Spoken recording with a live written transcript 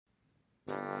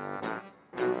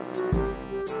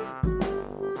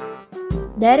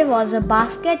There was a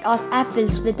basket of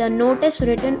apples with a notice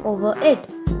written over it.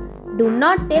 Do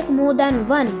not take more than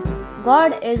one.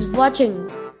 God is watching.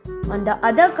 On the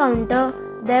other counter,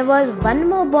 there was one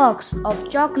more box of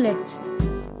chocolates.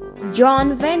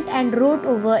 John went and wrote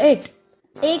over it,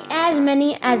 "Take as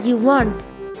many as you want.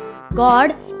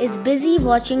 God is busy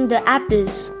watching the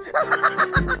apples."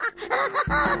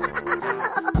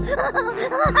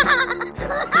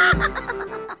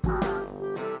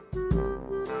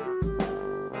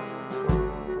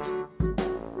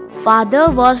 Father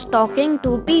was talking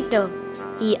to Peter.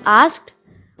 He asked,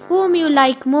 "Whom you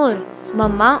like more,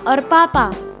 Mama or Papa?"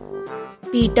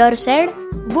 Peter said,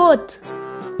 "Both."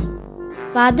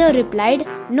 Father replied,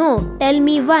 "No, tell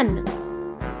me one."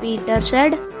 Peter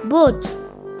said, "Both."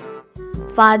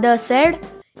 Father said,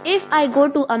 "If I go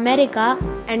to America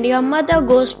and your mother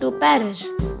goes to Paris,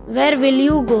 where will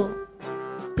you go?"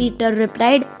 Peter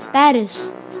replied, "Paris."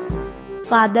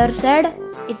 Father said,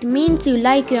 "It means you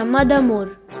like your mother more."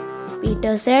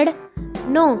 Peter said,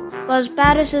 "No, because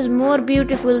Paris is more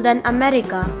beautiful than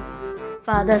America."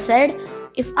 Father said,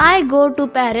 "If I go to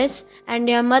Paris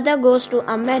and your mother goes to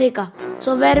America,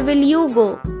 so where will you go?"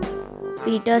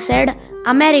 Peter said,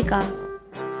 "America."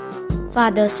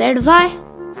 Father said, "Why?"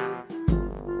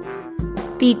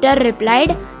 Peter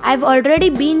replied, "I've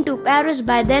already been to Paris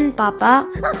by then, Papa."